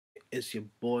It's your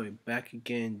boy back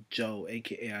again, Joe,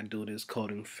 aka I do this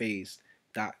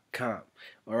codingphase.com.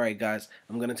 Alright guys,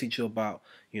 I'm gonna teach you about,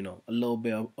 a little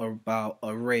bit about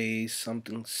arrays,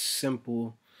 something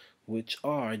simple, which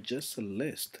are just a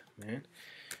list, man.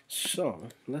 So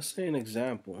let's say an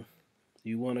example.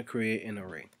 You want to create an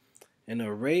array. An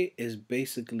array is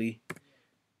basically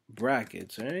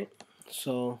brackets, right?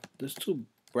 So there's two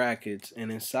brackets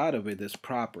and inside of it there's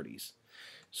properties.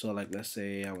 So like let's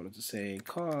say I wanted to say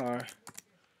car,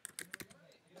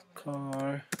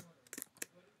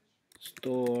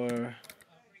 store,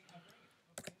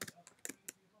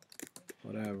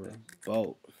 whatever,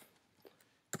 boat.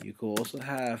 You could also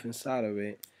have inside of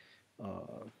it,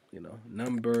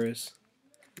 numbers,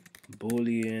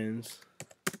 booleans.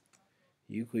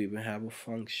 You could even have a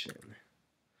function.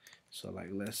 So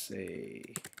like let's say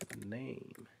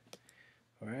name,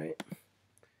 right?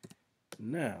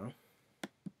 Now,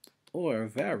 or a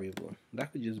variable.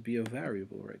 That could just be a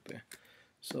variable right there.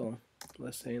 So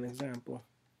let's say an example.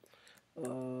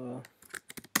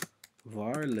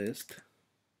 Var list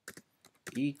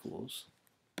equals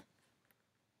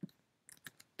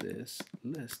this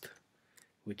list,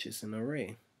 which is an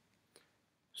array.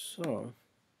 So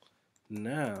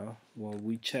now when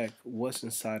we check what's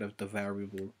inside of the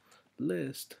variable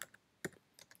list,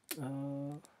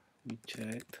 we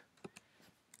checked,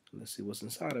 let's see what's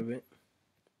inside of it.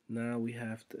 Now we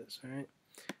have this, right?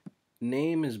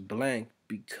 Name is blank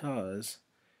because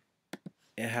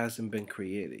it hasn't been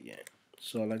created yet.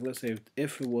 So like let's say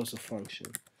if it was a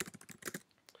function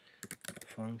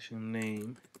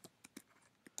name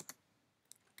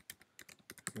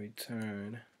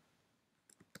return,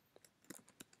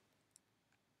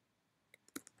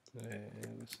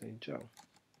 let's say Joe,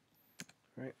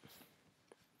 right?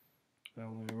 Now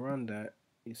when we run that,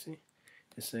 you see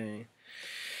it's saying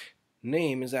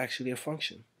name is actually a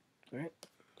function, right?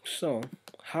 So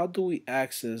how do we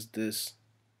access this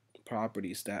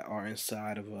properties that are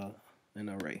inside of an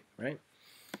array, right?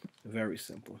 Very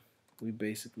simple. We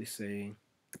basically say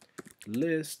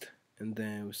list, and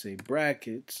then we say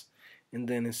brackets, and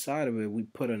then inside of it we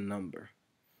put a number.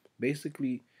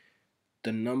 Basically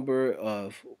the number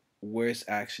of where it's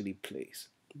actually placed,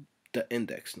 the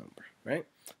index number, right?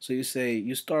 So you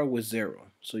start with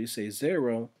 0. So you say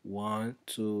 0, 1,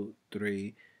 2,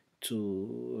 3,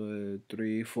 2,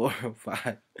 3, 4,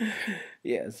 5.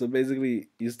 Yeah, so basically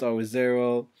you start with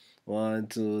 0, 1,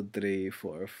 2, 3,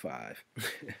 4, 5.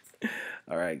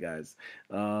 Alright guys,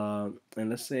 and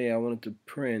let's say I wanted to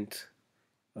print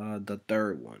the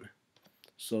third one.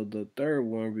 So the third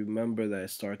one, remember that it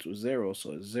starts with 0,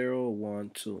 so it's 0, 1,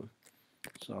 2.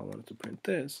 So I wanted to print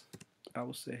this. I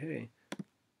will say, hey, you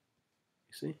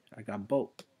see, I got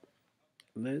boat.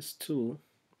 List 2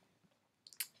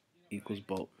 equals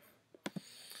boat.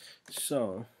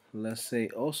 So let's say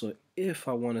also if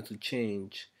I wanted to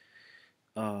change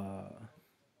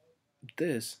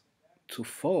this to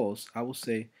false, I will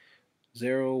say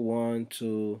 0, 1,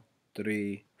 2,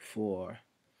 3, 4.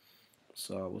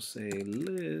 So I will say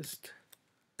list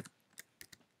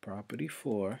property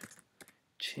 4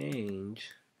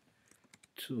 change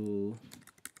to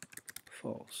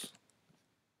false.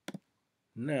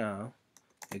 Now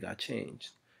it got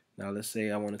changed. Now let's say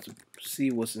I wanted to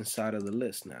see what's inside of the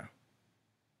list now.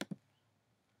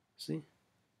 See?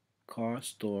 Car,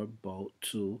 store, boat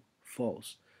to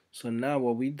false. So now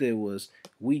what we did was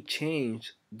we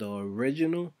changed the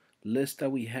original list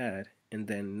that we had, and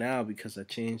then now because I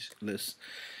changed list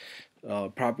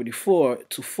property 4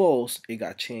 to false, it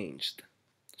got changed.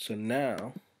 So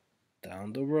now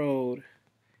down the road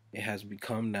it has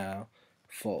become now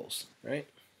false, right?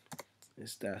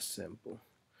 It's that simple.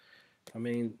 I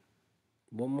mean,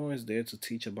 what more is there to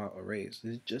teach about arrays?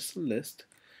 It's just a list.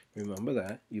 Remember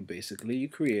that you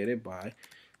create it by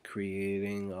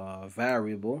creating a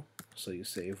variable. So you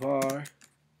say var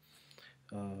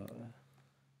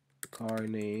car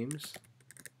names,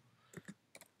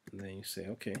 and then you say,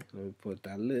 okay, let me put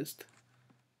that list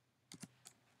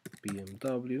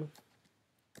BMW,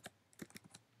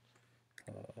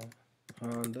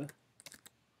 Honda,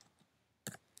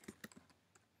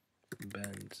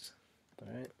 Benz. All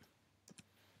right.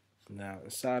 Now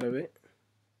inside of it,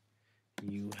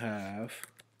 you have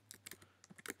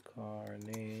car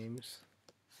names.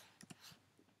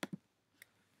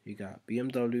 You got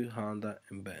BMW, Honda,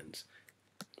 and Benz.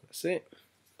 That's it.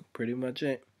 Pretty much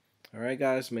it. Alright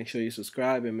guys, make sure you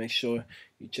subscribe and make sure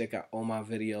you check out all my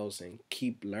videos and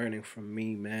keep learning from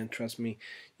me, man. Trust me,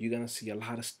 you're gonna see a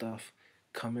lot of stuff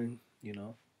coming,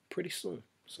 pretty soon.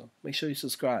 So make sure you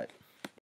subscribe.